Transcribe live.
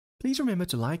Please remember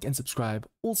to like and subscribe.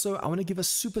 Also, I want to give a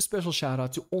super special shout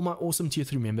out to all my awesome tier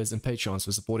 3 members and patrons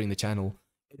for supporting the channel.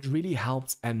 It really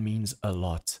helps and means a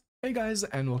lot. Hey guys,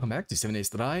 and welcome back to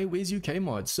 7ep3 WotW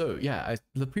mod. So yeah,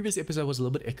 the previous episode was a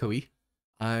little bit echoey.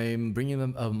 I'm bringing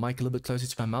the mic a little bit closer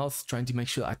to my mouth, trying to make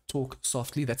sure I talk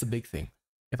softly. That's a big thing.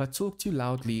 If I talk too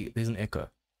loudly, there's an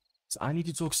echo. So I need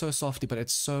to talk so softly, but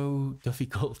it's so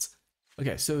difficult.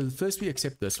 Okay, so first we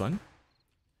accept this one.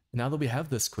 Now that we have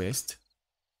this quest,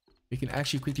 we can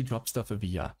actually quickly drop stuff over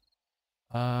here.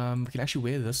 We can actually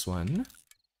wear this one.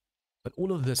 But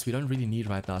all of this we don't really need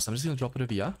right now, so I'm just going to drop it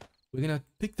over here. We're going to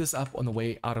pick this up on the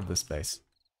way out of this place.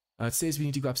 It says we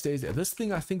need to go upstairs. This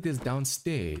thing I think there's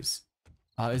downstairs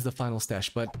is the final stash.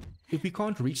 But if we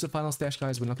can't reach the final stash,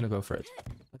 guys, we're not going to go for it.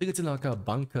 I think it's in like a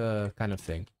bunker kind of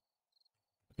thing.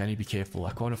 Okay, I need to be careful.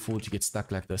 I can't afford to get stuck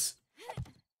like this.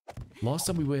 Last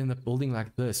time we were in the building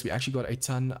like this, we actually got a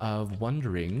ton of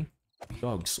wandering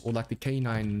dogs, or like the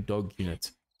K9 dog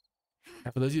unit.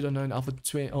 And for those of you who don't know, in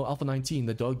Alpha 19,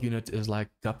 the dog unit is like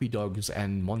guppy dogs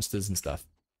and monsters and stuff.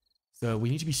 So we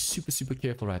need to be super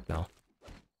careful right now.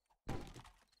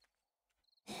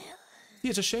 See,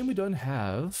 it's a shame we don't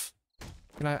have...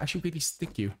 Can I actually quickly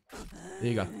stick you? There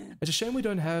you go. It's a shame we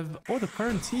don't have... Oh, the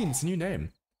quarantine. It's a new name.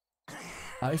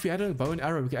 If we had a bow and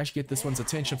arrow, we could actually get this one's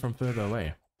attention from further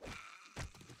away.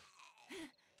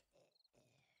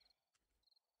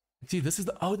 See, this is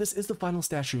the... Oh, this is the final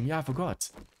stash room. Yeah, I forgot.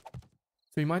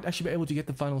 So we might actually be able to get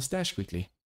the final stash quickly.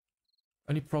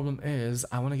 Only problem is,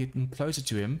 I want to get in closer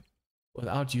to him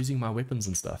without using my weapons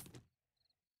and stuff.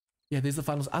 Yeah, there's the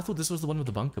finals. I thought this was the one with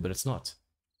the bunker, but it's not.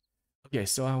 Okay,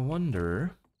 so I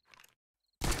wonder...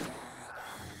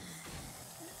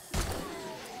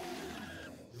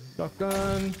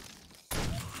 Shotgun.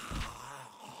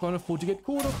 Can't afford to get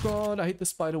caught off guard. I hate the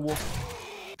spider walk.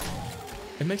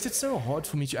 It makes it so hard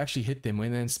for me to actually hit them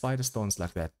when they're in spider stance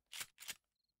like that.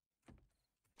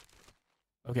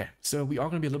 Okay, so we are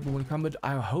going to be a little bit more encumbered.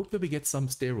 I hope that we get some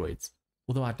steroids,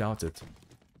 although I doubt it.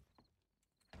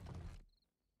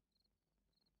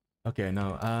 Okay,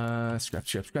 now, scrap.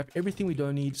 Everything we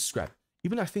don't need, scrap.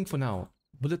 Even I think for now,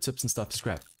 bullet tips and stuff,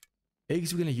 scrap.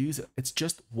 Eggs we're going to use, it's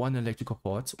just one electrical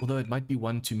part, although it might be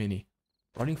one too many.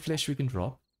 Rotting flesh we can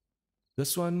drop.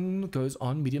 This one goes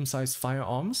on medium-sized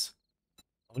firearms.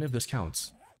 I wonder if this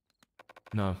counts.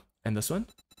 No. And this one?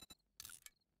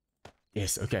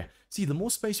 Yes, okay. See, the more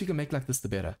space we can make like this, the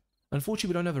better.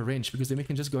 Unfortunately, we don't have a wrench, because then we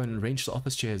can just go and wrench the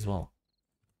office chair as well.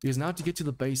 Because now to get to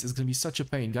the base is going to be such a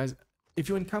pain. Guys, if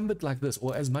you're encumbered like this,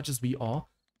 or as much as we are,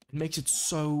 it makes it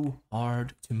so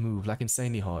hard to move, like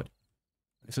insanely hard.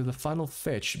 So the final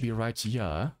fetch should be right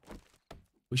here.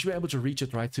 We should be able to reach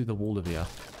it right through the wall of here.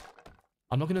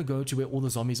 I'm not going to go to where all the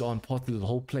zombies are and part through the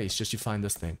whole place just to find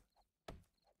this thing.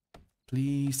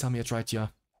 Please tell me it's right here.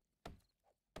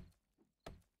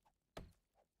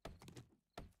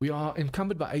 We are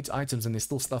encumbered by 8 items and there's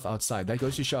still stuff outside. That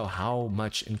goes to show how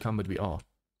much encumbered we are.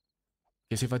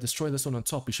 Okay, so if I destroy this one on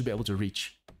top, we should be able to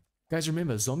reach. Guys,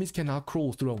 remember, zombies can now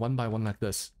crawl through a 1x1 like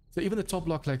this. So even the top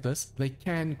block like this, they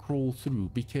can crawl through.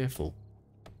 Be careful.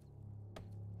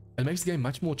 It makes the game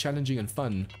much more challenging and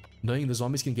fun, knowing the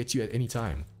zombies can get you at any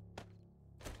time.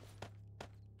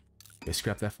 Okay,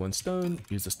 scrap that for 1 stone.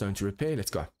 Use the stone to repair.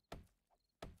 Let's go.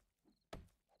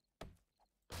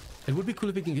 It would be cool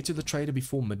if we can get to the trader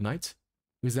before midnight,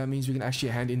 because that means we can actually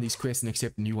hand in these quests and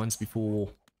accept new ones before...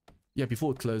 Yeah,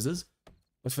 before it closes.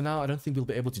 But for now, I don't think we'll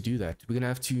be able to do that. We're going to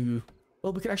have to...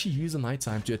 Well, we can actually use the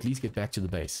nighttime to at least get back to the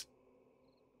base.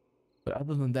 But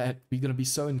other than that, we're going to be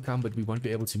so encumbered we won't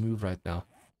be able to move right now.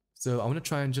 So I want to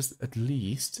try and just at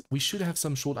least... We should have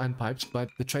some short iron pipes, but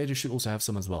the trader should also have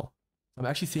some as well. I'm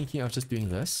actually thinking of just doing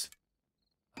this.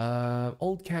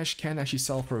 Old cash can actually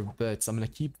sell for a bit, so I'm going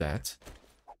to keep that.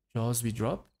 Jars we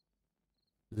drop.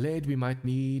 Lead we might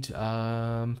need.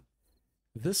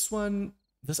 This one,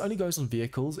 this only goes on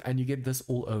vehicles and you get this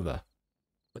all over.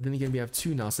 But then again we have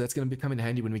 2 now, so that's going to come in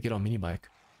handy when we get our mini bike.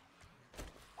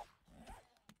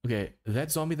 Okay,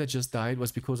 that zombie that just died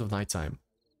was because of nighttime.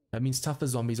 That means tougher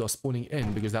zombies are spawning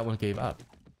in because that one gave up.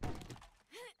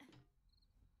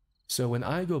 So when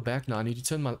I go back now, I need to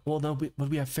turn my... Well, no, but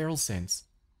we have feral sense.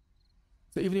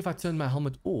 So even if I turn my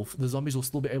helmet off, the zombies will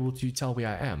still be able to tell where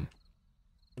I am.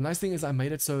 The nice thing is I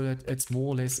made it so that it's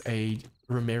more or less a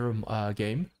Romero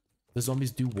game. The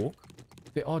zombies do walk.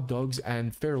 There are dogs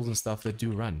and ferals and stuff that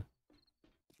do run.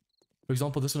 For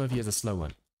example, this one over here is a slow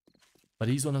one. But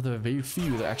he's one of the very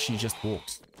few that actually just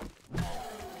walks.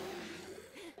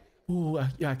 Ooh,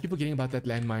 yeah, I keep forgetting about that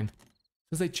landmine.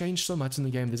 Since they changed so much in the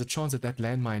game, there's a chance that that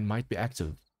landmine might be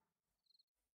active.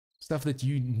 stuff that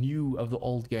you knew of the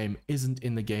old game isn't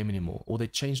in the game anymore, or they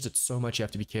changed it so much you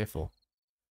have to be careful.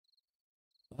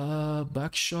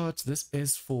 Buckshot, this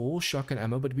is for shotgun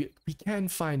ammo, but we can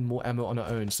find more ammo on our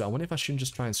own, so I wonder if I shouldn't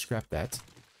just try and scrap that.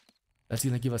 That's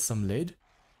gonna give us some lead.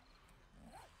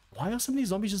 Why are so many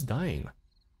zombies just dying?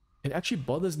 It actually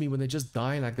bothers me when they just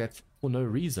die like that for no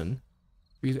reason,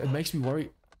 because it makes me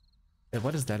worry. Hey,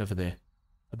 what is that over there?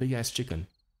 A big ass chicken.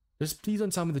 Just please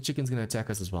don't tell me the chicken's gonna attack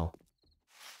us as well.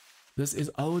 This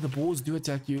is, oh, the boars do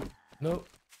attack you. No.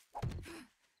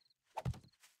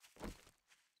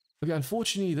 Okay,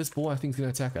 unfortunately, this boar I think is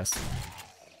going to attack us.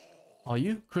 Are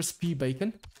you? Crispy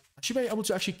bacon? I should be able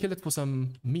to actually kill it for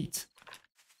some meat.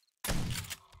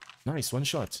 Nice, one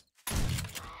shot.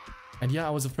 And yeah,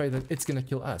 I was afraid that it's going to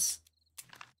kill us.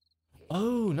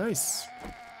 Oh, nice.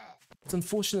 It's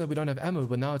unfortunate that we don't have ammo,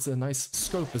 but now it's a nice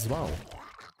scope as well.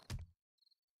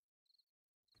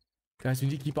 Guys, we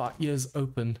need to keep our ears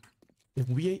open. If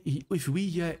we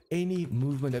hear any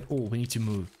movement at all, we need to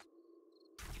move.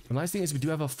 The nice thing is we do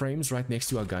have our frames right next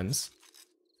to our guns.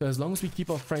 So as long as we keep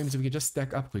our frames and we can just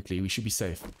stack up quickly, we should be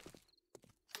safe.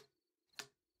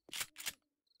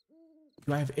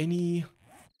 Do I have any...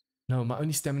 No, my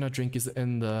only stamina drink is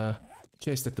in the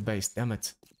chest at the base. Damn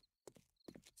it.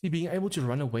 See, being able to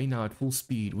run away now at full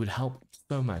speed would help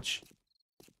so much.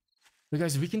 So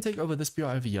guys, if we can take over this PR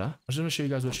over here, I just want to show you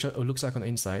guys what it looks like on the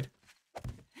inside.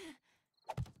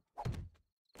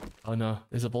 Oh no,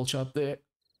 there's a vulture up there.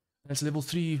 That's level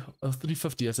 3,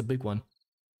 350, that's a big one.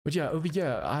 But yeah, over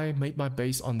here, I made my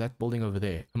base on that building over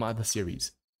there, in my other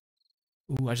series.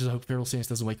 Ooh, I just hope Feral Sense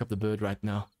doesn't wake up the bird right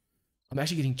now. I'm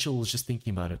actually getting chills just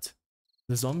thinking about it.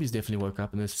 The zombies definitely woke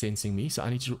up and they're sensing me, so I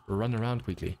need to run around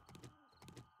quickly.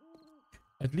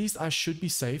 At least I should be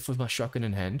safe with my shotgun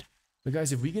in hand. But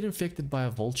guys, if we get infected by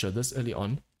a vulture this early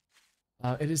on,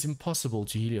 it is impossible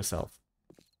to heal yourself.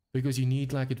 Because you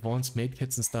need like advanced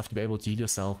medkits and stuff to be able to heal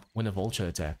yourself when a vulture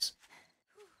attacks.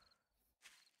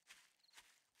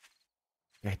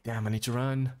 Okay, damn, I need to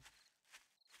run.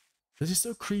 This is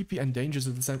so creepy and dangerous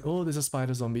at the same. Oh, there's a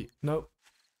spider zombie. No.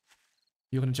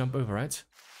 You're gonna jump over, right?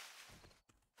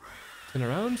 Turn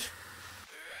around.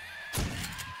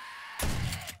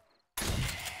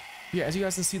 Yeah, as you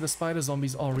guys can see, the spider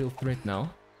zombies are a real threat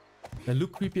now. They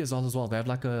look creepy as well. They have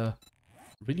like a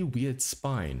really weird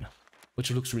spine, which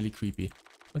looks really creepy.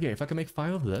 Okay, if I can make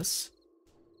 5 of this,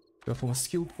 go for my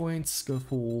skill points, go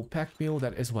for pack meal.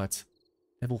 That is what?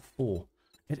 Level 4.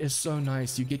 It is so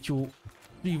nice. You get your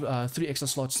 3 extra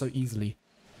slots so easily.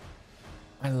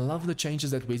 I love the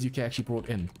changes that WotW actually brought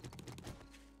in.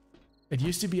 It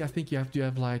used to be, I think you have to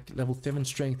have like level 7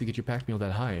 strength to get your pack meal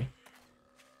that high.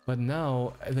 But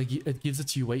now, it gives it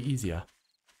to you way easier.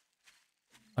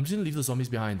 I'm just gonna leave the zombies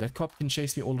behind. That cop can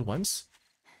chase me all at once.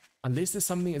 Unless there's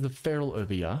something in the feral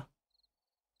over here.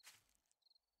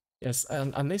 Yes,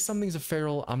 unless something's a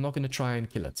feral, I'm not going to try and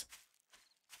kill it.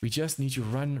 We just need to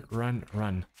run, run,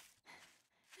 run.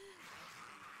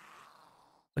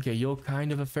 Okay, you're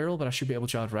kind of a feral, but I should be able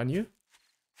to outrun you.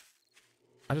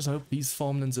 I just hope these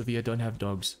farmlands over here don't have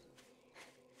dogs.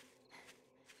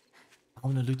 I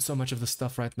want to loot so much of the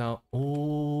stuff right now.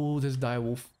 Oh, there's a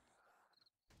direwolf.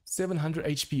 700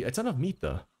 HP. A ton of meat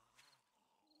though.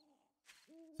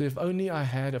 So if only I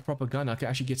had a proper gun, I could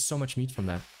actually get so much meat from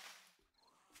that.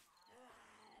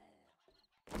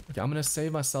 Okay, I'm going to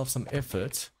save myself some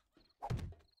effort.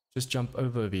 Just jump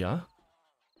over here.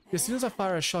 As soon as I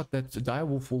fire a shot, that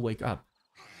direwolf will wake up.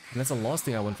 And that's the last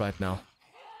thing I want right now.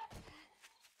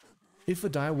 If a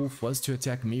direwolf was to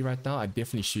attack me right now, I'd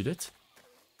definitely shoot it.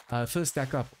 First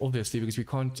stack up, obviously, because we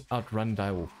can't outrun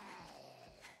direwolf.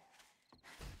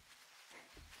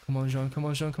 Come on, Jean, come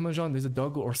on, Jean, come on, Jean. There's a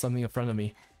dog or something in front of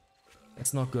me.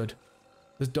 That's not good.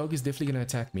 This dog is definitely going to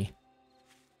attack me.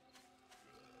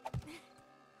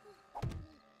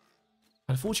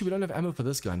 Unfortunately, we don't have ammo for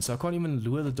this gun, so I can't even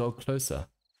lure the dog closer.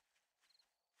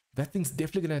 That thing's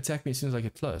definitely going to attack me as soon as I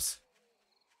get close.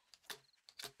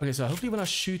 Okay, so hopefully when I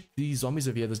shoot these zombies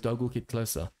over here, this dog will get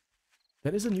closer.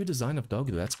 That is a new design of dog,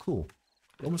 though. That's cool.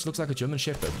 It almost looks like a German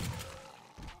Shepherd.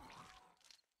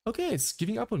 Okay, it's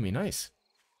giving up on me. Nice.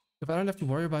 If I don't have to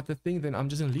worry about that thing, then I'm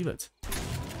just going to leave it.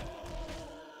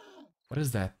 What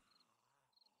is that?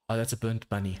 Oh, that's a burnt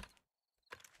bunny.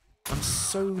 I'm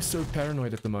so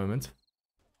paranoid at the moment.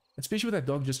 Especially with that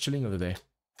dog just chilling over there.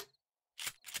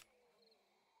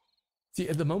 See,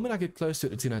 at the moment I get close to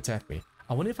it, it's going to attack me.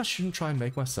 I wonder if I shouldn't try and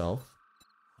make myself...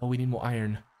 Oh, we need more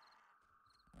iron.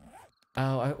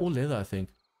 Or leather, I think.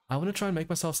 I want to try and make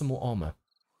myself some more armor.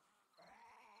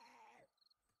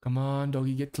 Come on,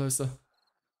 doggy, get closer.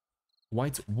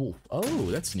 White wolf.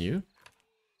 Oh, that's new.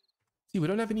 See, we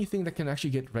don't have anything that can actually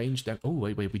get ranged. Oh,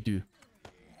 wait, we do.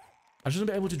 I just want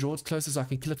to be able to draw it closer so I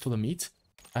can kill it for the meat.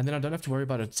 And then I don't have to worry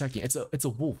about it attacking. It's a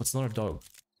wolf, it's not a dog.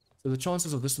 So the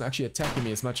chances of this one actually attacking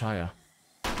me is much higher.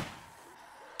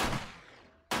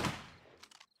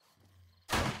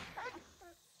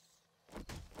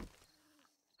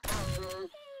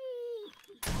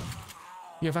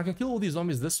 Yeah, if I can kill all these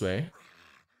zombies this way...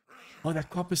 Oh, that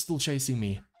cop is still chasing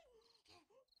me.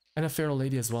 And a feral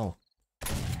lady as well.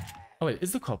 Oh wait,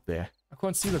 is the cop there? I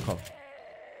can't see the cop.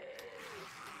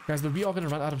 Guys, but we are going to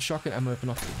run out of shotgun ammo if we're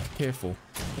not careful.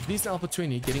 At least in Alpha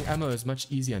 20, getting ammo is much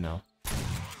easier now.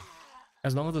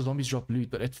 As long as the zombies drop loot.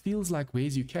 But it feels like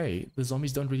War3zuk, the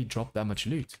zombies don't really drop that much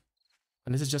loot.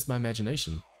 And this is just my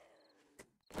imagination.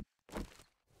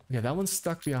 Okay, that one's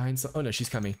stuck behind some... Oh no, she's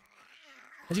coming.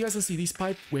 As you guys can see, these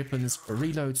pipe weapons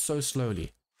reload so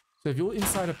slowly. So if you're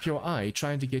inside a pure eye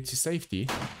trying to get to safety,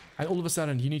 and all of a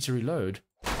sudden you need to reload,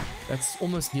 that's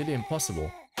almost nearly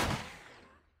impossible.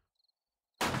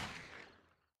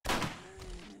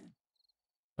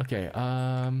 Okay,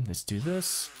 let's do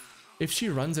this. If she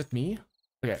runs at me...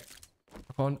 Okay,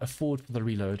 I can't afford for the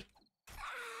reload.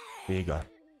 There you go.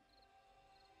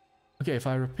 Okay, if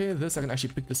I repair this, I can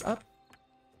actually pick this up.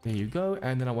 There you go,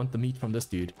 and then I want the meat from this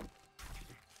dude.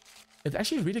 It's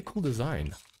actually a really cool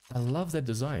design. I love that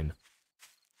design.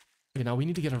 Okay, now we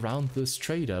need to get around this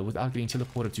trader without getting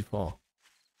teleported too far.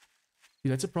 See,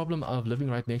 that's a problem of living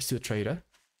right next to a trader.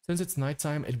 Since it's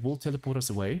nighttime, it will teleport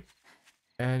us away.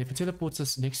 And if it teleports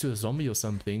us next to a zombie or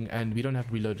something, and we don't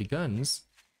have reloaded guns,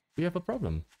 we have a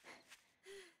problem.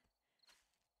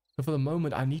 So for the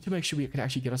moment, I need to make sure we can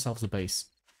actually get ourselves a base.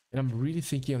 And I'm really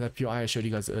thinking of that pure eye I showed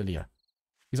you guys earlier.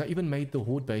 Because I even made the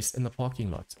horde base in the parking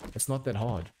lot. It's not that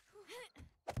hard.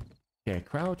 Okay,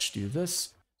 crouch, do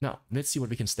this. Now, let's see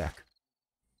what we can stack.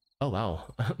 Oh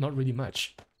wow, not really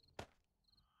much.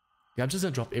 Okay, I'm just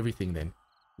gonna drop everything then.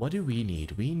 What do we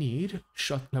need? We need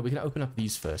shot... No, we're gonna open up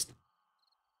these first.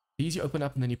 These you open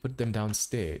up and then you put them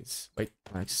downstairs. Wait,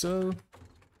 like so.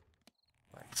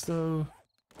 Like so.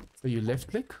 So you left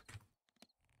click,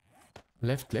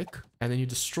 and then you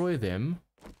destroy them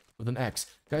with an axe.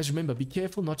 Guys, remember, be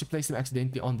careful not to place them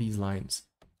accidentally on these lines.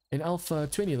 In Alpha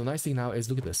 20, the nice thing now is,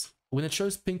 look at this. When it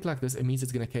shows pink like this, it means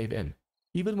it's going to cave in.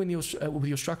 Even when you're with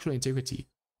your structural integrity.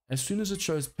 As soon as it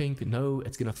shows pink, no,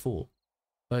 it's going to fall.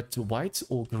 But white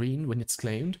or green, when it's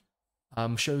claimed,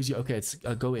 shows you, okay, it's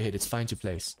go ahead, it's fine to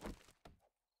place.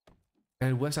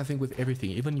 And it works, I think, with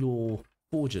everything, even your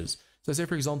forges. So say,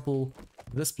 for example,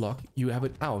 this block, you have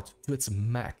it out to its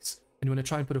max. And you want to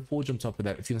try and put a forge on top of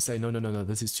that, it's going to say, no,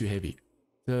 this is too heavy.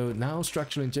 So now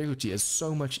structural integrity is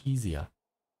so much easier.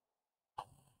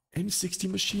 M60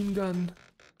 machine gun.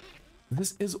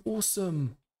 This is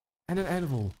awesome. And an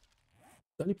anvil.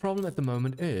 The only problem at the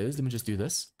moment is, let me just do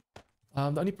this. The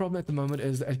only problem at the moment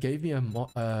is that it gave me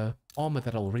a armor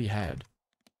that I already had.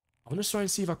 I want to try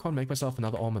and see if I can't make myself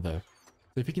another armor though.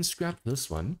 So if we can scrap this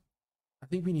one, I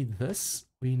think we need this,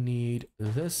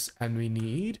 and we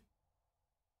need...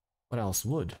 What else?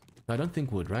 Wood. No, I don't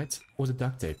think wood, right? Or is it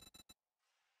duct tape?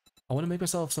 I want to make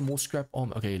myself some more scrap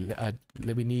armor. Okay,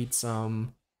 we need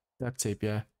some duct tape,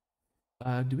 yeah.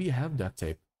 Do we have duct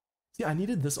tape? See, I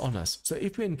needed this on us. So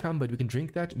if we're encumbered, we can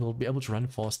drink that and we'll be able to run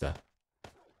faster.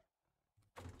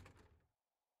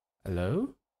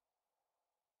 Hello?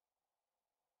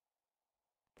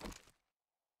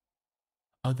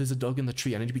 Oh, there's a dog in the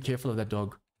tree. I need to be careful of that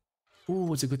dog.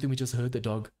 Oh, it's a good thing we just heard the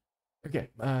dog. Okay,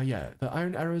 yeah. The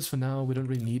iron arrows for now, we don't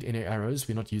really need any arrows.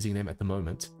 We're not using them at the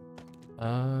moment.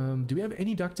 Do we have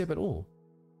any duct tape at all?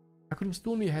 I could have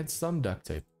still only had some duct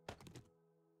tape.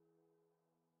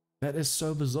 That is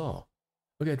so bizarre.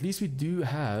 Okay, at least we do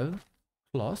have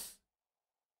cloth.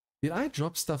 Did I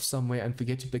drop stuff somewhere and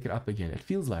forget to pick it up again? It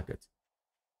feels like it.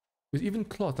 With even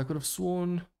cloth, I could have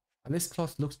sworn... Unless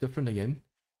cloth looks different again.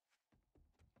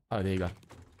 Oh, there you go.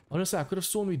 Honestly, I could have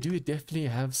sworn we do definitely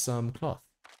have some cloth.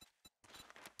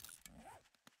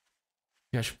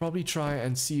 Yeah, I should probably try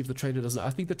and see if the trader doesn't... I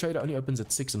think the trader only opens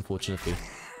at 6, unfortunately.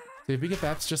 So if we could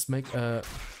perhaps just make a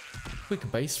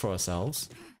quick base for ourselves,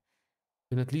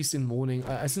 then at least in morning...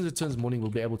 as soon as it turns morning, we'll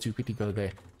be able to quickly go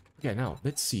there. Okay, now,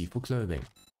 let's see. For clothing.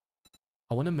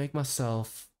 I want to make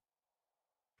myself...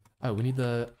 Oh, we need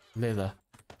the leather.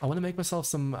 I want to make myself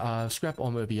some scrap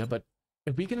armor over here, but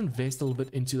if we can invest a little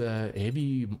bit into a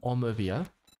heavy armor over here,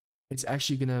 it's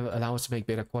actually going to allow us to make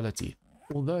better quality.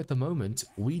 Although at the moment,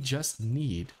 we just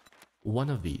need one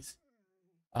of these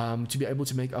to be able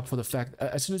to make up for the fact,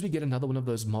 as soon as we get another one of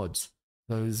those mods,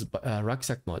 those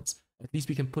rucksack mods, at least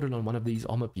we can put it on one of these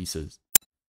armor pieces.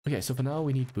 Okay, so for now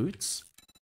we need boots.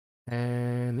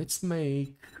 And let's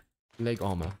make leg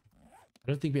armor.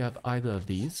 I don't think we have either of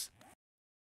these.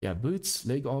 Yeah, boots,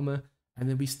 leg armor, and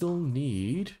then we still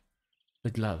need the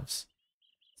gloves.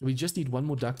 So we just need one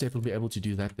more duct tape. We'll be able to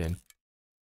do that then.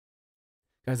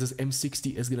 Guys, this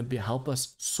M60 is going to help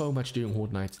us so much during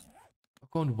Horde Night. I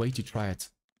can't wait to try it.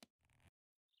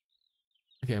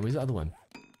 Okay, where's the other one?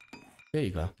 There you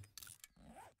go.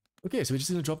 Okay, so we're just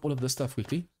going to drop all of this stuff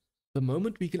quickly. The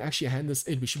moment we can actually hand this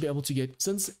in, we should be able to get,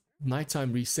 since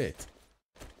nighttime reset,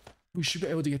 we should be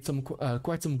able to get some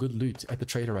quite some good loot at the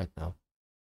trader right now.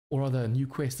 Or rather, a new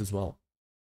quest as well.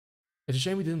 It's a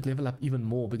shame we didn't level up even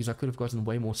more because I could have gotten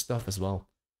way more stuff as well.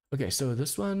 Okay, so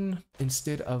this one,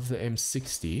 instead of the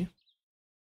M60,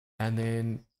 and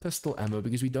then pistol ammo,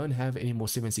 because we don't have any more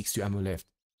 7.62 ammo left.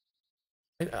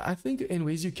 And I think in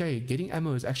WotW UK, getting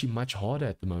ammo is actually much harder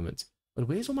at the moment. But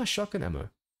where's all my shotgun ammo?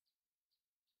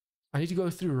 I need to go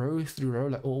through row,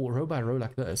 like, or row by row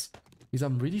like this, because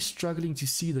I'm really struggling to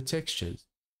see the textures.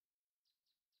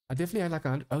 I definitely had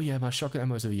like, oh yeah, my shotgun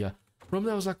ammo is over here. From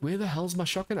there I was like, where the hell's my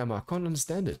shotgun ammo? I can't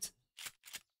understand it.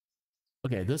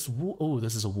 Okay, this wolf, oh,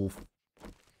 this is a wolf.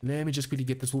 Let me just quickly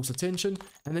get this wolf's attention.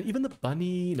 And then even the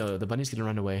bunny, no, the bunny's gonna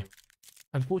run away.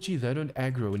 Unfortunately, they don't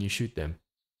aggro when you shoot them.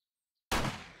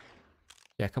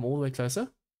 Yeah, come all the way closer.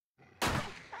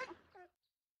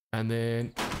 And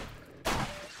then,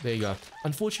 there you go.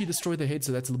 Unfortunately, destroy the head,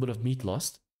 so that's a little bit of meat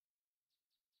lost.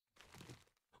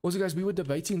 Also, guys, we were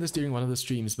debating this during one of the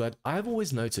streams, but I've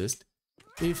always noticed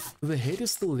if the head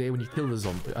is still there when you kill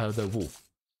the wolf,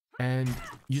 and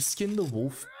you skin the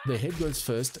wolf, the head goes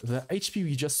first, the HP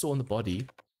you just saw on the body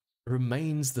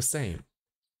remains the same.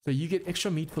 So you get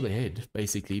extra meat for the head,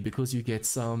 basically, because you get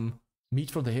some meat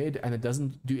from the head and it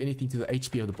doesn't do anything to the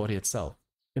HP of the body itself,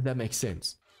 if that makes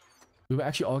sense. We were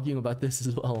actually arguing about this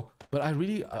as well, but I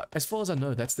really, as far as I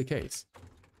know, that's the case.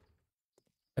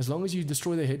 As long as you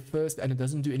destroy the head first and it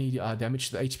doesn't do any damage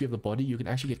to the HP of the body, you can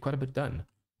actually get quite a bit done.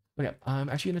 Okay, I'm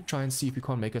actually going to try and see if we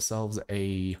can't make ourselves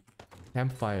a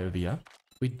campfire over here.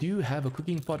 We do have a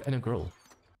cooking pot and a grill.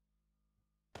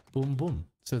 Boom, boom.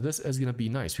 So this is going to be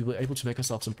nice. We were able to make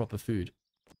ourselves some proper food.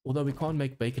 Although we can't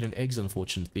make bacon and eggs,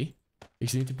 unfortunately. We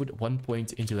just need to put 1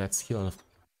 point into that skill.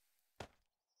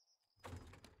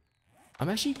 I'm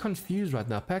actually confused right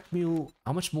now. Packed meal,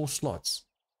 how much more slots?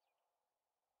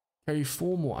 Carry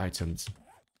 4 more items.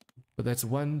 But that's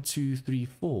 1, 2, 3,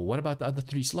 4. What about the other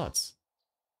 3 slots?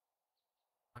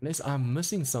 Unless I'm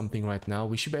missing something right now,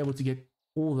 we should be able to get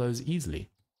all those easily.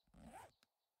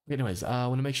 Anyways, I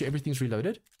want to make sure everything's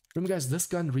reloaded. Remember guys, this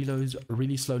gun reloads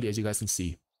really slowly, as you guys can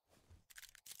see.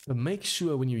 So make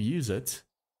sure when you use it,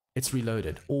 it's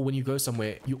reloaded. Or when you go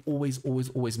somewhere, you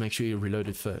always make sure you reload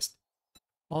it first.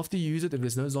 After you use it, if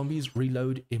there's no zombies,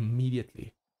 reload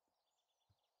immediately.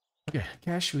 Okay,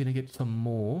 cash, we're going to get some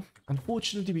more.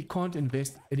 Unfortunately, we can't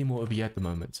invest any more over here at the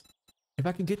moment. If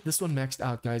I can get this one maxed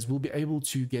out, guys, we'll be able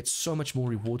to get so much more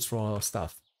rewards for our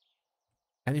stuff.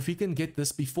 And if we can get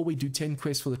this before we do 10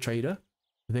 quests for the trader,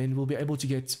 then we'll be able to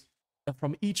get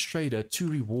from each trader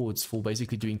 2 rewards for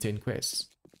basically doing 10 quests.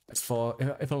 As far,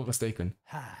 if I'm not mistaken.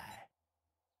 Hi.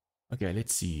 Okay,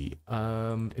 let's see.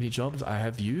 Any jobs? I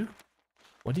have you.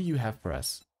 What do you have for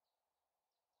us?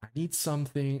 I need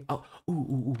something. Oh,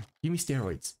 ooh. Give me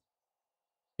steroids.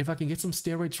 If I can get some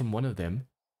steroids from one of them,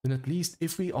 then at least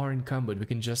if we are encumbered, we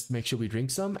can just make sure we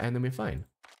drink some and then we're fine.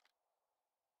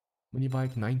 Money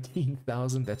bike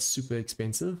 19,000, that's super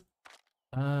expensive.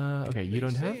 Okay, you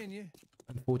don't have.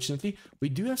 Unfortunately, we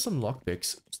do have some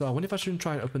lockpicks, so I wonder if I shouldn't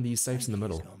try and open these safes in the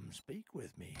middle. Come speak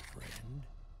with me, friend.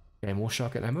 Okay, more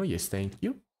shotgun ammo. Yes, thank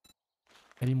you.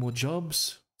 Any more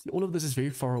jobs? See, all of this is very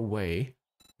far away.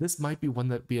 This might be one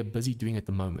that we are busy doing at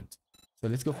the moment. So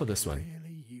let's go for this one.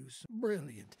 Really use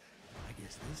brilliant. I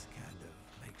guess this kind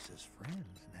of makes us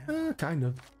friends now. Kind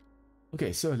of.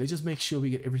 Okay, so let's just make sure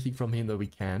we get everything from him that we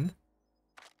can.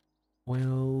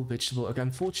 Oil, vegetable. Okay,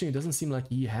 unfortunately, it doesn't seem like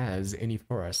he has any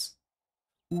for us.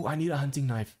 Ooh, I need a hunting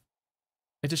knife.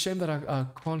 It's a shame that I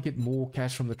can't get more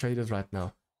cash from the traders right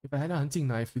now. If I had a hunting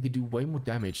knife, we could do way more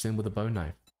damage than with a bone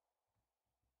knife.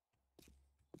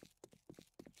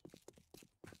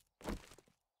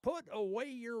 Put away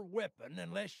your weapon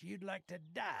unless you'd like to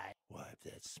die. Wipe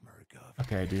that smirk off.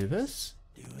 Okay, do this.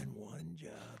 Doing one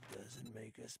job doesn't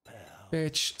make us pals.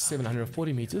 Fetch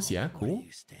 740 meters. Yeah, cool.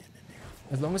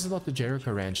 As long as it's not the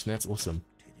Jericho Ranch, then that's awesome.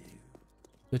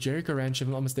 The Jericho Ranch, if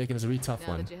I'm not mistaken, is a really tough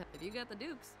one. If you got the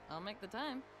dukes, I'll make the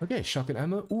time. Okay, shotgun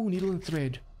ammo. Ooh, needle and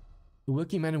thread. The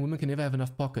working man and woman can never have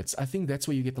enough pockets. I think that's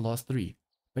where you get the last 3.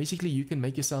 Basically, you can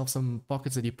make yourself some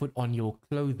pockets that you put on your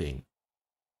clothing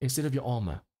instead of your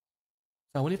armor.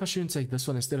 So I wonder if I shouldn't take this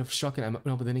one instead of shotgun ammo.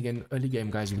 No, but then again, early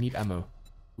game, guys, you need ammo.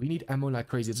 We need ammo like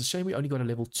crazy. It's a shame we only got a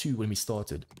level 2 when we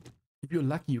started. If you're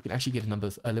lucky, you can actually get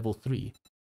a level 3.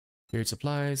 Period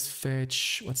supplies,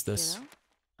 fetch, what's this?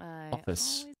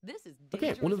 Office.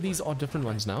 Okay, all of these are different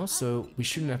ones now, so we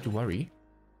shouldn't have to worry.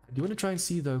 I do want to try and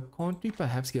see though, can't we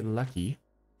perhaps get lucky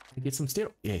and get some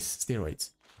steroids.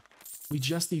 We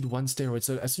just need one steroid,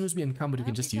 so as soon as we encumbered, we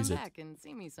can just use it. Back and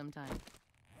see me sometime.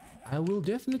 I will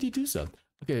definitely do so.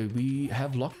 Okay, we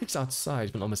have lockpicks outside,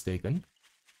 if I'm not mistaken.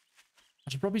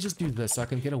 I should probably just do this so I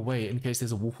can get away in case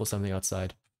there's a wolf or something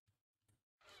outside.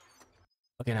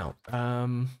 Okay, now,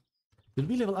 did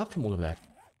we level up from all of that?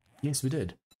 Yes, we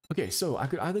did. Okay, so I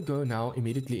could either go now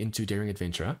immediately into Daring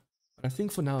Adventurer, but I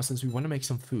think for now, since we want to make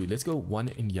some food, let's go one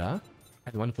in here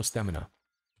and one for stamina.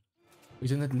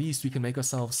 Because then at least we can make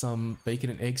ourselves some bacon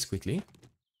and eggs quickly.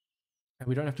 And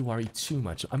we don't have to worry too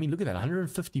much. I mean, look at that,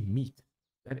 150 meat.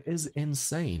 That is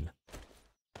insane.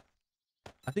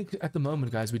 I think at the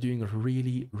moment, guys, we're doing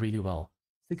really, really well.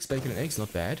 6 bacon and eggs,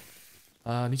 not bad.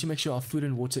 Need to make sure our food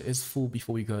and water is full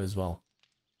before we go as well.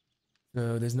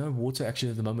 So there's no water actually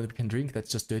at the moment that we can drink.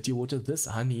 That's just dirty water. This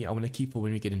honey I want to keep for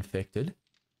when we get infected.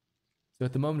 So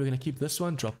at the moment, we're going to keep this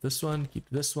one, drop this one, keep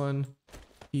this one,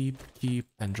 keep,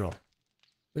 and drop.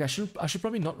 Okay, I should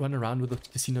probably not run around with the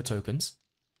casino tokens.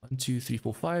 1, 2, 3,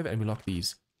 4, 5, and we lock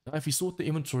these. Now, if we sort the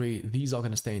inventory, these are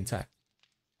going to stay intact.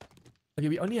 Okay,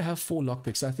 we only have 4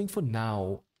 lockpicks, so I think for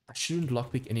now, I shouldn't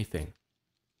lockpick anything.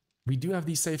 We do have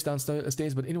these safes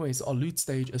downstairs, but anyways, our loot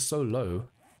stage is so low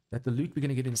that the loot we're going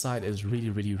to get inside is really,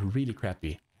 really, really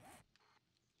crappy.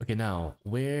 Okay, now,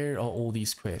 where are all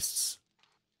these quests?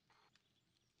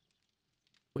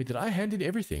 Wait, did I hand in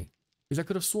everything? Because I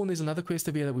could have sworn there's another quest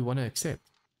over here that we want to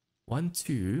accept. 1,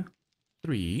 2,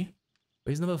 3.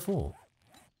 Where's number 4?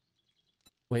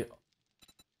 Wait.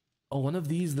 Oh, one of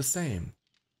these the same.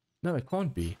 No, it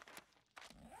can't be.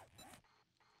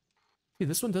 See,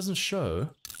 this one doesn't show,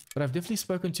 but I've definitely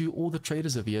spoken to all the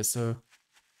traders over here, so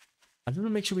I want to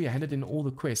make sure we handed in all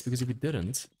the quests, because if we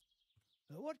didn't,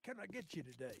 What can I get you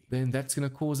today? then that's going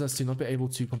to cause us to not be able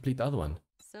to complete the other one.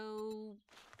 So,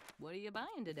 what are you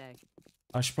buying today?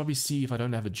 I should probably see if I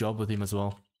don't have a job with him as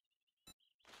well.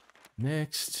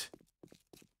 Next.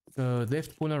 So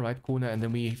left corner, right corner, and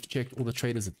then we've checked all the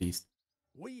traders at least.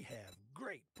 We have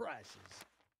great prices.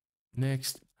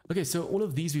 Next. Okay, so all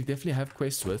of these we definitely have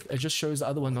quests with. It just shows the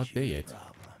other one not there yet.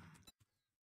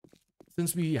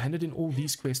 Since we handed in all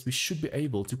these quests, we should be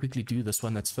able to quickly do this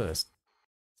one that's first.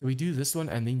 So we do this one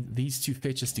and then these two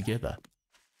fetches together.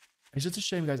 It's just a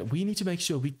shame, guys. We need to make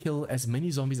sure we kill as many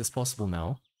zombies as possible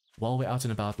now while we're out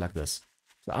and about like this.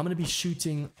 So I'm going to be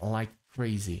shooting like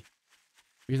crazy.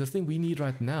 Because the thing we need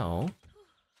right now...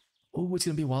 Oh, it's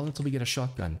going to be a while until we get a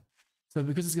shotgun. So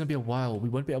because it's going to be a while, we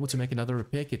won't be able to make another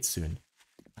repair kit soon.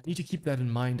 I need to keep that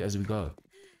in mind as we go.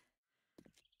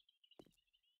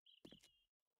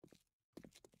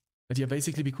 But yeah,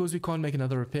 basically, because we can't make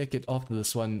another repair kit after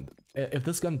this one, if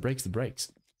this gun breaks, it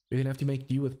breaks. We're going to have to make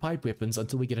do with pipe weapons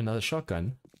until we get another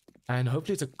shotgun. And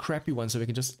hopefully it's a crappy one so we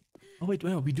can just... Oh wait,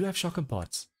 no, we do have shotgun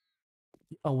parts.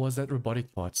 Oh, was that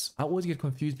robotic parts? I always get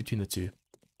confused between the two.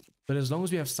 But as long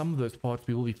as we have some of those parts,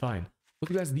 we will be fine.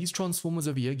 Look guys, these transformers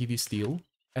over here give you steel,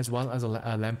 as well as a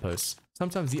lamppost.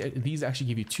 Sometimes these actually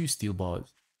give you 2 steel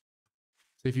bars.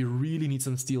 So if you really need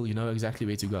some steel, you know exactly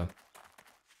where to go.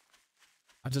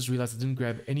 I just realized I didn't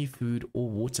grab any food or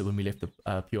water when we left the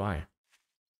POI.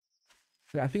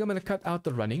 Okay, I think I'm going to cut out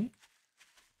the running.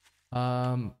 Yeah,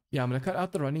 I'm going to cut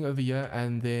out the running over here,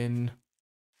 and then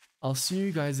I'll see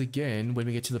you guys again when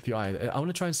we get to the POI. I want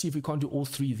to try and see if we can't do all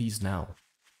 3 of these now.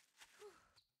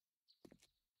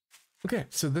 Okay,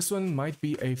 so this one might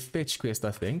be a fetch quest,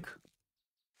 I think.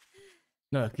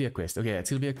 No, a clear quest. Okay, it's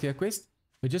going to be a clear quest.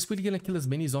 We're just really going to kill as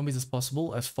many zombies as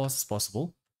possible, as fast as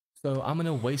possible. So I'm going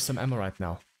to waste some ammo right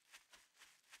now.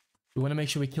 We want to make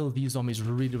sure we kill these zombies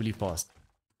really, really fast.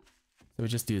 So we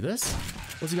just do this.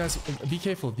 Also, guys, be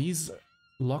careful. These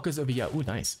lockers over here... Oh,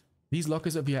 nice. These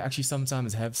lockers over here actually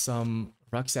sometimes have some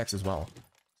rucksacks as well.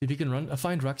 So if you can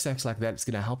find rucksacks like that, it's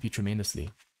going to help you tremendously.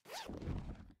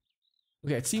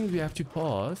 Okay, it seems we have to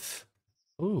pass.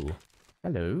 Oh,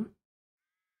 hello.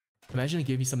 Imagine it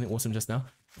gave me something awesome just now.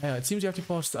 It seems we have to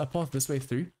pass a path this way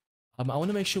through. I want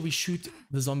to make sure we shoot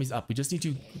the zombies up. We just need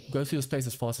to go through this place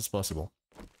as fast as possible.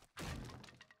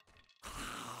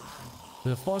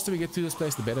 The faster we get through this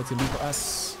place, the better it's going to be for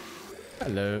us.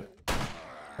 Hello.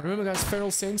 Remember guys,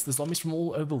 feral sense, the zombies from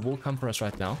all over will come for us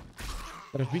right now.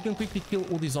 But if we can quickly kill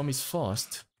all these zombies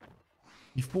fast,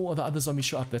 before the other zombies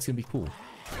show up, that's going to be cool.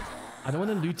 I don't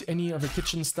want to loot any of the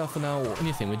kitchen stuff for now or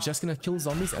anything. We're just going to kill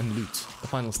zombies and loot the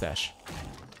final stash.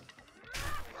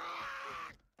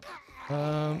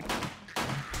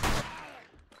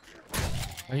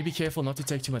 I need to be careful not to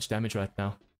take too much damage right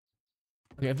now.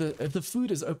 Okay, if the food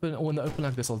is open or in the open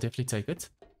like this, I'll definitely take it.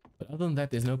 But other than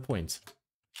that, there's no point.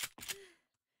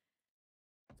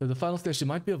 So the final stash, there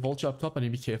might be a vulture up top, I need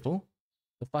to be careful.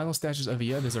 The final stash is over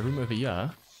here, there's a room over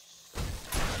here.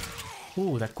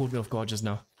 Oh, that caught me off guard just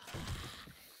now.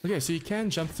 Okay, so you can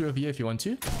jump through over here if you want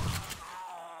to.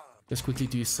 Let's quickly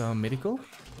do some medical.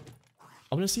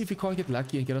 I want to see if we can't get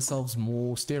lucky and get ourselves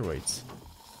more steroids.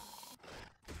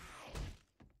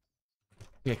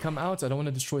 Okay, come out, I don't want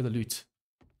to destroy the loot.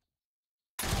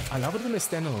 I love it when they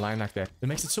stand on a line like that. It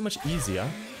makes it so much easier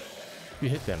if you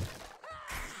hit them.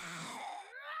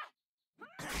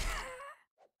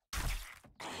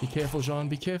 Be careful, Jean,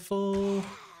 be careful.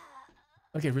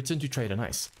 Okay, return to trader,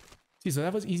 nice. See, so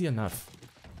that was easy enough.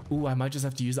 Ooh, I might just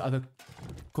have to use the other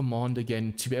command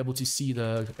again to be able to see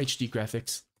the HD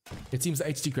graphics. It seems the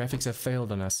HD graphics have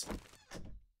failed on us.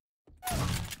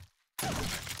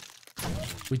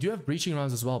 We do have breaching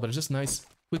rounds as well, but it's just nice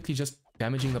quickly just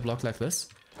damaging the block like this.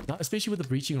 Now, especially with the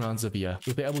breaching rounds over here,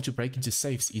 we'll be able to break into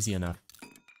safes easy enough.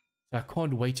 So I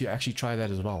can't wait to actually try that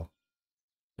as well.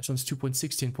 This one's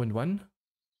 2.6, 10.1.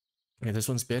 Okay, this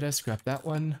one's better. Scrap that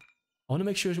one. I want to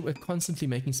make sure we're constantly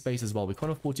making space as well. We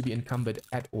can't afford to be encumbered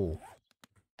at all.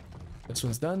 This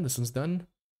one's done. This one's done.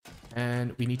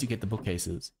 And we need to get the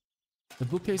bookcases. The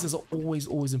bookcases are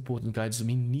always important, guys.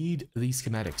 We need these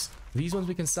schematics. These ones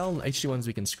we can sell, and HD ones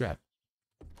we can scrap.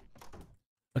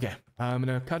 Okay, I'm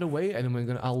gonna cut away, and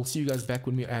then I'll see you guys back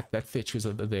when we're at that fetch because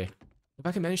over there. If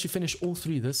I can manage to finish all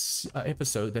three this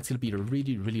episode, that's gonna be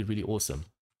really awesome.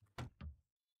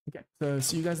 Okay, so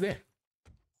see you guys there.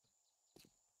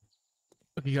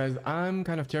 Okay, guys, I'm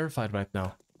kind of terrified right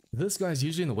now. This guy's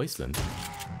usually in the wasteland.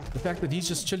 The fact that he's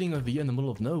just chilling over here in the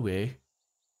middle of nowhere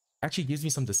actually gives me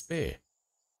some despair.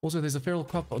 Also, there's a feral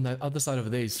cop on that other side over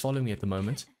there. He's following me at the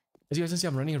moment. As you guys can see,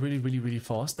 I'm running really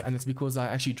fast, and it's because I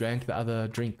actually drank the other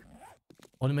drink. I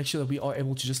want to make sure that we are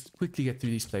able to just quickly get through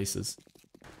these places.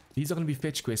 These are going to be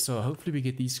fetch quests, so hopefully we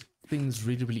get these things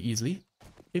really easily.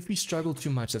 If we struggle too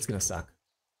much, that's going to suck.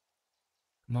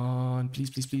 Come on,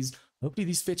 please. Hopefully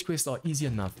these fetch quests are easy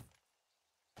enough.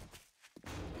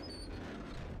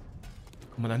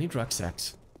 Come on, I need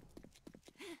rucksacks.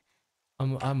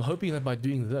 I'm hoping that by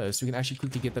doing this, we can actually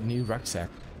quickly get that new rucksack.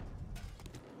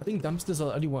 I think dumpsters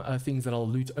are the only things that I'll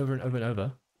loot over and over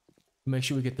to make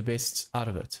sure we get the best out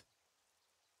of it.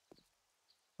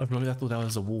 Oh, remember I thought that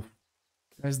was a wolf.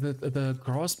 Guys, the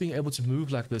grass being able to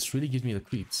move like this really gives me the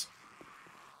creeps.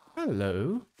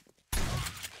 Hello.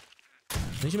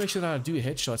 I need to make sure that I do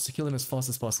headshots to kill them as fast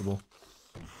as possible.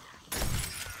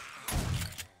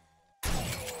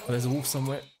 Oh, there's a wolf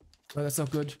somewhere. Oh, that's not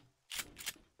good.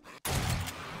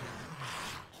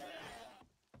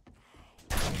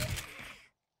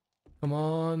 Come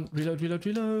on,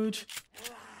 reload.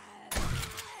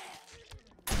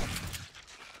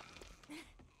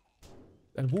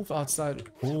 And wolf outside.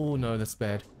 Oh no, that's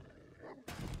bad.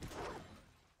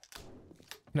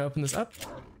 Can I open this up?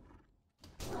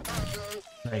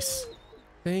 Nice.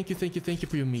 Thank you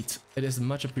for your meat. It is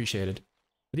much appreciated.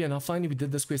 But yeah, now finally we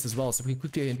did this quest as well, so we can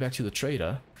quickly get back to the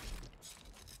trader.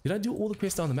 Did I do all the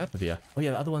quests down the map over here? Oh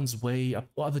yeah, the other one's way up.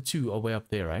 Well, other two are way up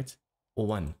there, right? Or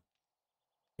one.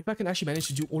 If I can actually manage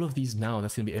to do all of these now,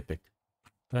 that's going to be epic.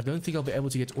 But I don't think I'll be able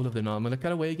to get all of them now. I'm going to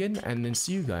cut away again and then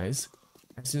see you guys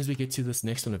as soon as we get to this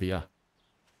next one over here.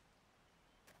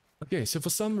 Okay, so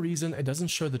for some reason, it doesn't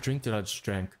show the drink that I just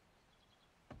drank.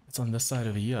 It's on this side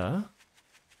over here.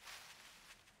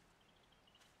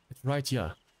 It's right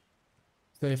here.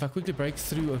 So if I quickly break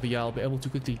through over here, I'll be able to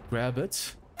quickly grab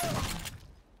it.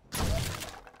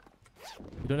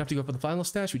 We don't have to go for the final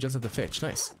stash, we just have to fetch.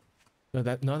 Nice. Now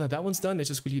that that one's done, let's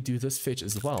just quickly do this fetch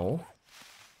as well.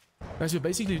 Guys, we're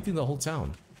basically looting the whole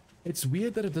town. It's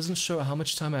weird that it doesn't show how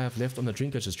much time I have left on the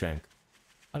drink I just drank.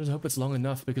 I just hope it's long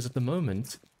enough, because at the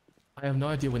moment, I have no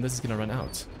idea when this is going to run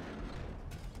out.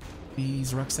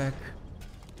 Please, rucksack.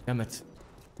 Damn it.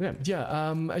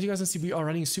 Yeah, as you guys can see, we are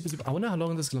running super... I wonder how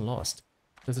long this is going to last.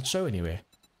 Does it show anywhere?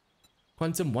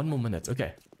 Quantum, 1 more minute.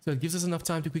 Okay. So it gives us enough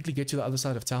time to quickly get to the other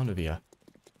side of town over here.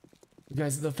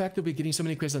 Guys, the fact that we're getting so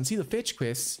many quests, and see the fetch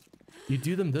quests, you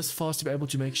do them this fast to be able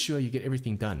to make sure you get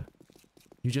everything done.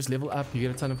 You just level up, you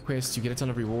get a ton of quests, you get a ton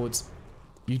of rewards.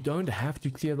 You don't have to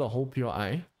clear the whole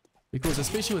PRI, because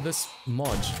especially with this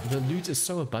mod, the loot is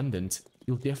so abundant,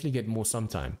 you'll definitely get more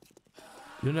sometime.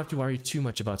 You don't have to worry too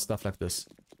much about stuff like this.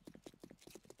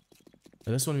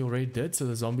 And this one we already did, so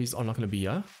the zombies are not going to be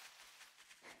here.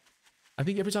 I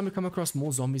think every time we come across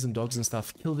more zombies and dogs and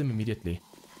stuff, kill them immediately.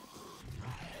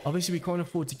 Obviously, we can't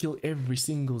afford to kill every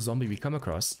single zombie we come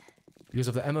across because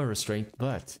of the ammo restraint,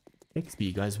 but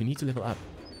XP, guys, we need to level up.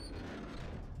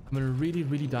 I'm in a really,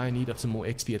 really dire need of some more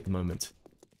XP at the moment.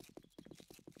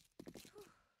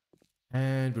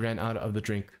 And we ran out of the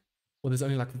drink. Well, there's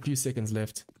only like a few seconds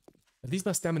left. At least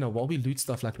my stamina, while we loot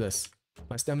stuff like this,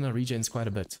 my stamina regens quite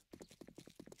a bit.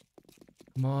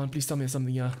 Come on, please tell me there's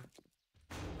something here.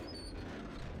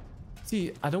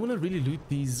 See, I don't want to really loot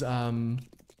these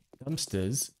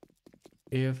dumpsters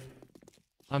if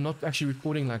I'm not actually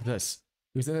recording like this.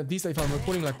 Because then at least if I'm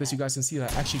recording like this, you guys can see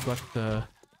that I actually got the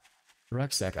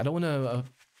rucksack. I don't want to...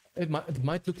 it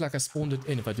might look like I spawned it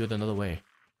in if I do it another way.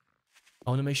 I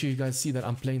want to make sure you guys see that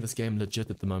I'm playing this game legit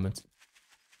at the moment.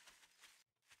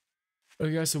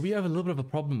 Okay guys, so we have a little bit of a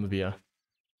problem over here.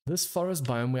 This forest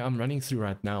biome where I'm running through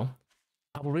right now,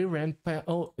 I've already ran past...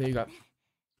 Oh, there you go. I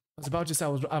was about to say,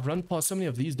 I've run past so many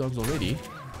of these dogs already.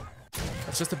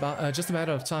 It's just a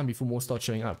matter of time before more start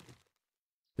showing up.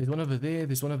 There's one over there,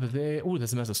 there's one over there. Oh,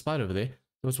 there's a massive spider over there.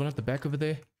 There's one at the back over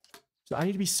there. So I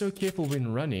need to be so careful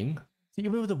when running. See,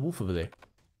 even with the wolf over there.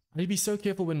 I need to be so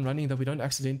careful when running that we don't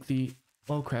accidentally...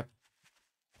 Oh, crap.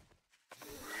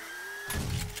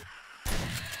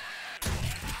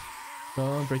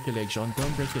 Don't break your leg, John.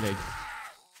 Don't break your leg.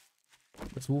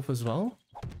 This wolf as well.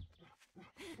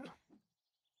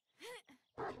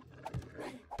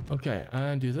 Okay,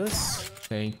 and do this.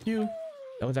 Thank you.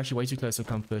 That was actually way too close for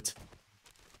comfort.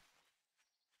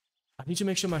 I need to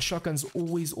make sure my shotgun's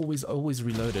always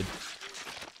reloaded.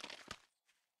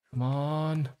 Come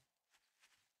on.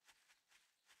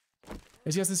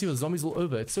 As you guys can see with zombies all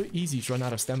over, it's so easy to run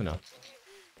out of stamina.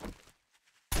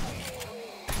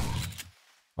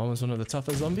 Almost one of the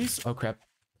tougher zombies. Oh crap.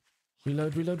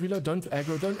 Reload, reload, reload. Don't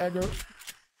aggro, don't aggro.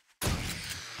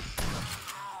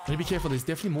 Need to be careful, there's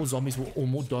definitely more zombies, or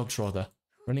more dogs rather,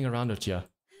 running around out here.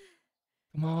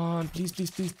 Come on, please,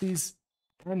 please, please, please.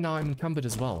 And now I'm encumbered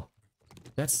as well.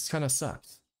 That's kind of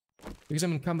sucks. Because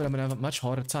I'm encumbered, I'm going to have a much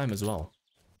harder time as well.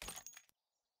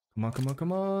 Come on, come on,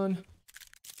 come on.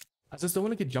 I just don't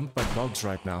want to get jumped by dogs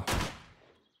right now.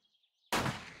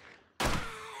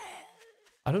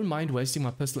 I don't mind wasting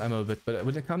my pistol ammo a bit, but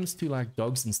when it comes to like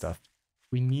dogs and stuff,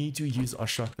 we need to use our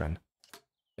shotgun.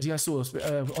 As you guys saw,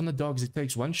 on the dogs, it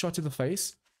takes one shot to the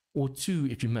face, or two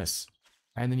if you miss.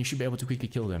 And then you should be able to quickly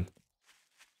kill them.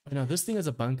 Now, this thing has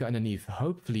a bunker underneath.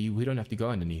 Hopefully, we don't have to go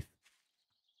underneath.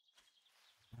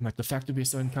 Like, the fact that we're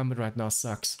so encumbered right now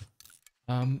sucks.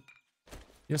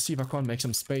 Let's see if I can't make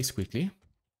some space quickly.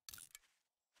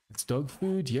 It's dog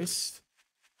food, yes.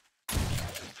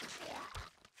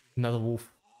 Another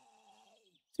wolf.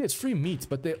 See, it's free meat,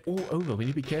 but they're all over. We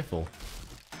need to be careful.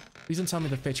 Please don't tell me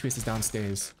the fetch quest is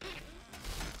downstairs.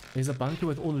 There's a bunker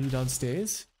with all the loot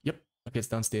downstairs. Yep. Okay, it's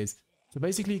downstairs. So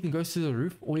basically, you can go through the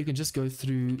roof, or you can just go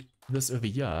through this over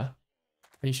here.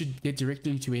 And you should get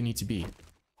directly to where you need to be.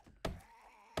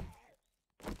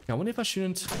 Now, I wonder if I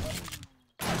shouldn't...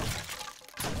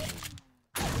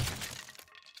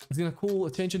 It's going to call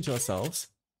attention to ourselves.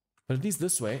 But at least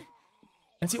this way.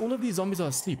 And see, all of these zombies are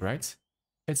asleep, right?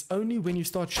 It's only when you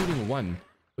start shooting one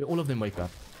where all of them wake up.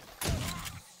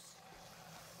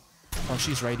 Oh,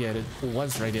 she's radiated. Or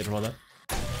was radiated, rather.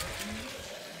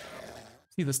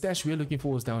 See, the stash we're looking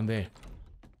for is down there.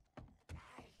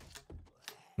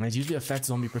 And there's usually a fat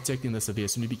zombie protecting this over here,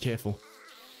 so you need to be careful.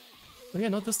 Oh yeah,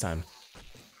 not this time.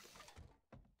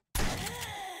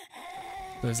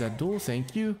 There's that door,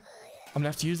 thank you. I'm gonna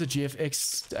have to use the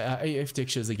GFX AF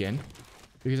textures again.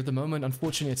 Because at the moment,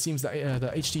 unfortunately, it seems that the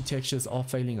HD textures are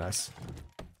failing us.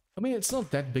 I mean, it's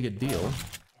not that big a deal.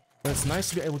 But it's nice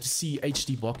to be able to see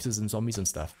HD boxes and zombies and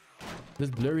stuff.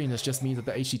 This blurriness just means that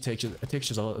the HD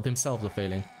textures are themselves are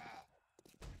failing.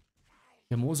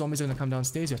 There are more zombies are going to come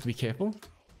downstairs, you have to be careful.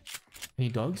 Any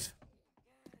dogs?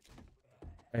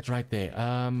 It's right there.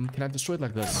 Can I destroy it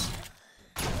like this?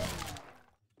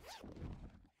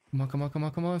 Come on, come on, come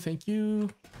on, come on, thank you.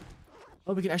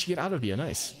 Oh, we can actually get out of here,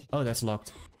 nice. Oh, that's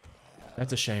locked.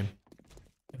 That's a shame.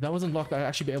 If that wasn't locked, I'd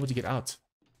actually be able to get out.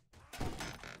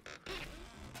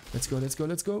 Let's go, let's go,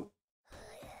 let's go.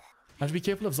 I have to be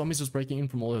careful of zombies just breaking in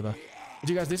from all over. But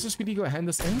you guys, let's just quickly go hand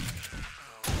this in.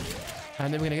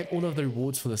 And then we're going to get all of the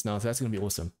rewards for this now, so that's going to be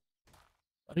awesome.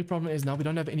 The only problem is now we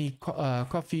don't have any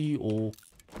coffee or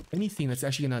anything that's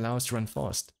actually going to allow us to run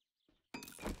fast.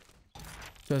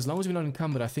 So as long as we're not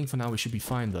encumbered, I think for now we should be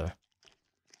fine though.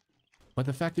 But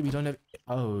the fact that we don't have...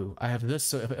 Oh, I have this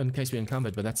so in case we're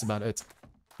encumbered, but that's about it.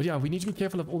 But yeah, we need to be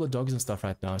careful of all the dogs and stuff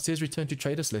right now. It says return to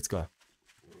traders, let's go.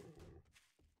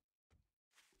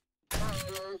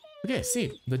 Okay,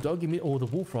 see, the dog, or the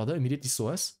wolf rather, immediately saw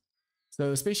us.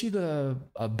 So especially the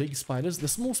big spiders, the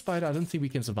small spider, I don't think we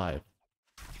can survive.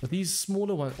 But these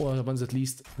smaller ones at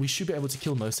least, we should be able to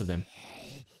kill most of them.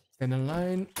 Stand in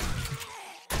line.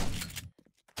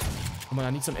 Come on, I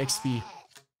need some XP.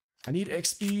 I need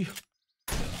XP.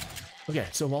 Okay,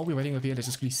 so while we're waiting over here, let's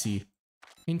just quickly see.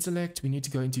 Intellect, we need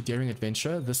to go into Daring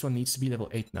Adventure. This one needs to be level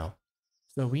 8 now.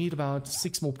 So we need about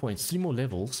 6 more points, 3 more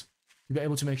levels to be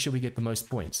able to make sure we get the most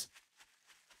points.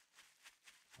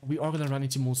 We are going to run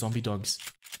into more zombie dogs.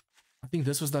 I think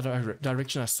this was the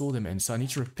direction I saw them in, so I need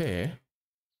to repair.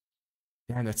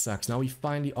 Damn, that sucks. Now we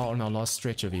finally are on our last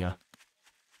stretch over here.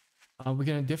 We're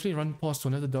going to definitely run past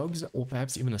one of the dogs, or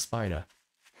perhaps even a spider.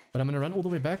 But I'm going to run all the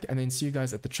way back and then see you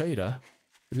guys at the trader.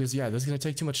 Because, yeah, this is going to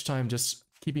take too much time just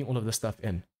keeping all of this stuff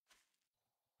in.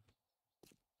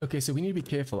 Okay, so we need to be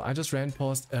careful. I just ran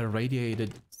past a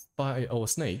radiated spider or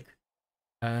snake.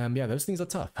 Yeah, those things are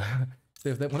tough. So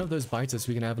if one of those bites us,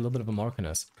 we're going to have a little bit of a mark on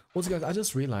us. Also, guys, I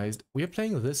just realized we are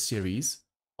playing this series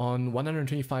on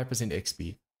 125%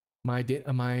 XP.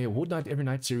 My Wood Night Every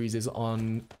Night series is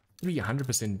on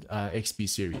 300% XP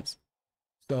series.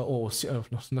 So, or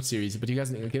not series, but you guys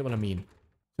get what I mean.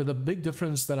 So the big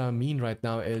difference that I mean right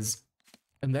now is,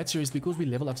 in that series, because we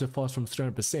level up so fast from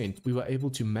 300%, we were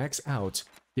able to max out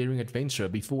Daring Adventure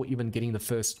before even getting the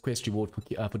first quest reward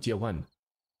for tier 1.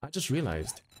 I just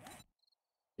realized,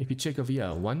 if you check over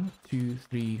here, 1, 2,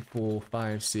 3, 4,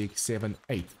 5, 6, 7,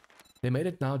 8. They made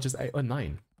it now just 8 or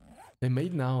 9. They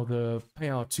made now the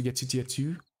payout to get to tier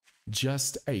 2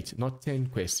 just 8, not 10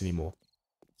 quests anymore.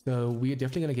 So we're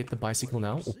definitely going to get the bicycle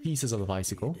now, or pieces of the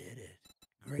bicycle.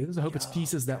 I hope it's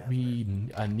pieces that we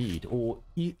need, or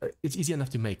it's easy enough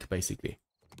to make, basically.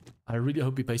 I really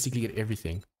hope we basically get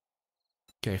everything.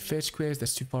 Okay, fetch quest,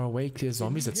 that's too far away. Clear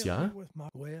zombies, that's here.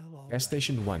 Gas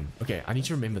station 1. Okay, I need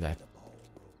to remember that.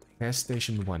 Gas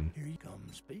station 1. Here you come,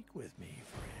 speak with me,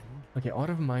 friend. Okay, art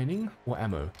of mining or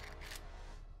ammo?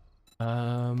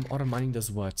 Art of mining does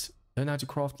what? Learn how to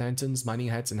craft lanterns, mining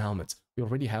hats, and helmets. We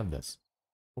already have this.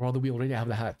 Or rather, we already have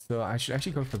the hat. So I should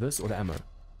actually go for this or the ammo.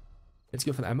 Let's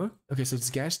go for the ammo. Okay, so it's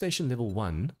gas station level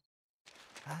 1.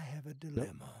 I have a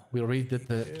dilemma. We already did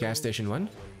the gas station 1.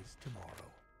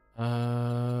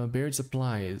 Buried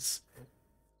supplies. I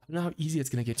don't know how easy it's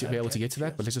going to get to be able to get to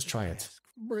that, but let's just try it.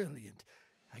 Brilliant.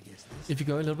 I guess this If you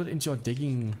go a little bit into your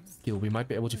digging skill, we might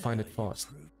be able to find it fast.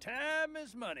 time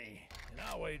is money, and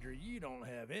I'll wager you don't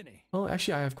have any. Oh,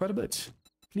 actually, I have quite a bit.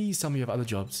 Please tell me you have other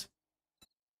jobs.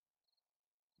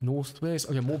 Northwest.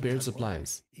 Okay, more buried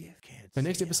supplies. The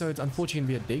next episode,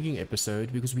 unfortunately, will be a digging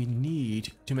episode because we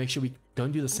need to make sure we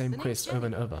don't do the same quest over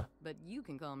and over. But you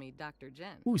can call me Dr.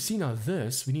 Jen. Ooh, see now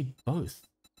this, we need both.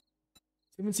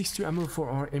 762 ammo for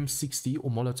our M60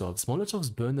 or Molotovs.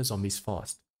 Molotovs burn the zombies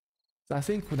fast. So I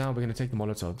think for now we're going to take the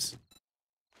Molotovs.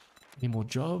 Any more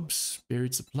jobs?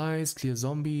 Buried supplies, clear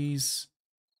zombies.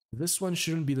 This one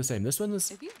shouldn't be the same. This one is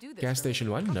If you do this gas for me-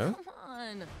 station 1, no. Come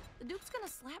on. The Duke's gonna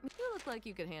slap me. You look like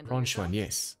you could handle Branch yourself. 1,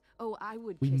 yes. Oh, I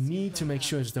would We kiss you, need to but, make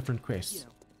sure it's different you quests.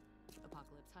 know,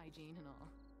 apocalypse hygiene and all.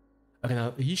 Okay,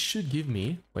 now he should give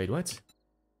me... Wait, what?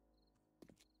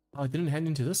 Oh, I didn't hand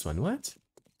into this one. What?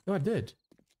 No, I did.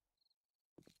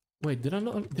 Wait, did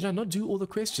I not do all the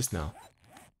quests just now?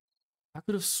 I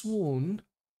could have sworn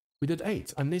we did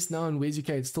 8, unless now in WotW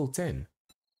it's still 10.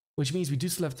 Which means we do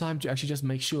still have time to actually just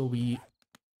make sure we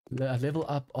level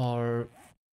up our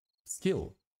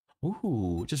skill.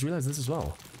 Ooh, just realized this as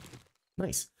well.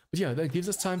 Nice. But yeah, that gives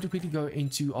us time to quickly go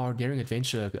into our daring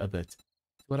adventure a bit.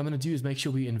 What I'm going to do is make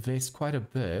sure we invest quite a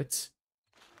bit.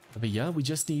 Over here, we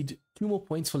just need 2 more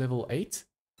points for level 8.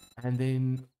 And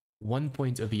then 1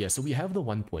 point over here. So we have the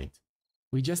 1 point.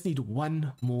 We just need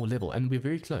 1 more level, and we're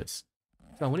very close.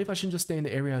 So I wonder if I should just stay in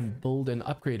the area and build and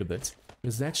upgrade a bit,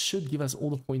 because that should give us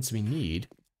all the points we need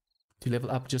to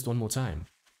level up just 1 more time.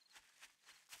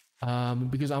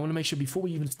 Because I want to make sure before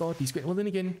we even start these quests, well then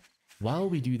again, while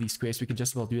we do these quests, we can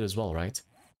just about do it as well, right?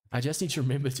 I just need to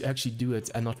remember to actually do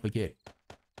it and not forget.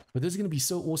 But this is going to be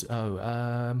so awesome.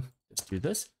 Oh, let's do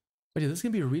this. But yeah, this is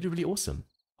going to be really, really awesome.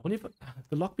 I wonder if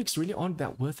the lockpicks really aren't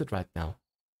that worth it right now.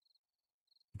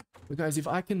 But guys, if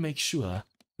I can make sure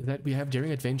that we have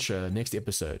Daring Adventure next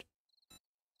episode.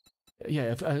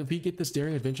 Yeah, if we get this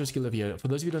Daring Adventure skill over here, for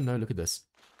those of you who don't know, look at this.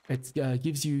 It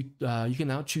gives you, you can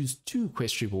now choose 2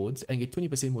 quest rewards and get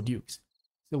 20% more dukes.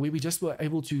 So we just were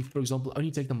able to, for example, only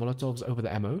take the Molotovs over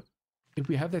the ammo. If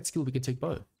we have that skill, we can take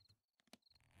both.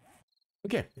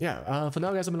 Okay, yeah, for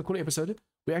now guys, I'm going to call it episode.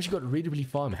 We actually got really, really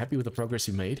far. I'm happy with the progress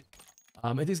we made.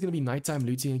 It is going to be nighttime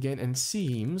looting again, and it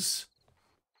seems...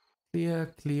 Clear.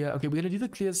 Okay, we're going to do the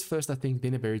clears first, I think,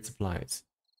 then the buried supplies.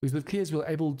 Because with clears, we're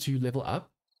able to level up.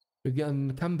 We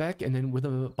can come back, and then with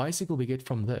a bicycle we get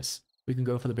from this, we can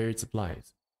go for the buried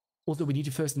supplies. Also, we need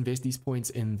to first invest these points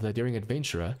in the Daring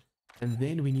Adventurer, and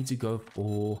then we need to go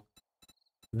for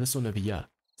this one over here.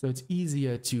 So it's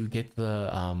easier to get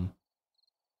the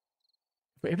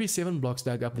For every 7 blocks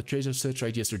dug up, the treasure search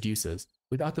radius reduces.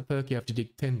 Without the perk, you have to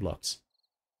dig 10 blocks.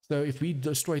 So if we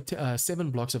destroy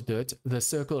 7 blocks of dirt, the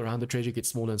circle around the treasure gets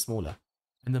smaller and smaller.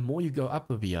 And the more you go up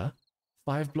over here,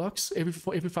 5 blocks, every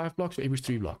 5 blocks, or every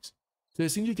 3 blocks. So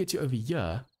as soon as you get to over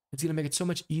here, it's going to make it so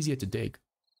much easier to dig.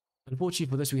 Unfortunately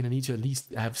for this, we're going to need to at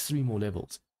least have 3 more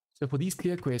levels. So for these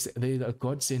clear quests, they're a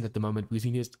godsend at the moment because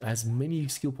we need as many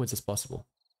skill points as possible.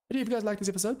 But if you guys like this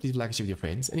episode, please like and share with your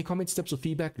friends. Any comments, tips, or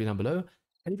feedback, leave down below.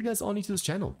 And if you guys are new to this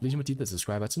channel, please remember to hit the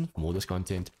subscribe button for more of this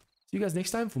content. See you guys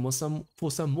next time for some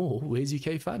more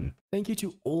WotW fun. Thank you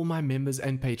to all my members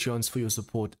and Patreons for your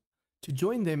support. To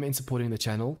join them in supporting the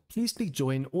channel, please click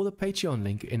join or the Patreon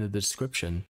link in the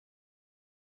description.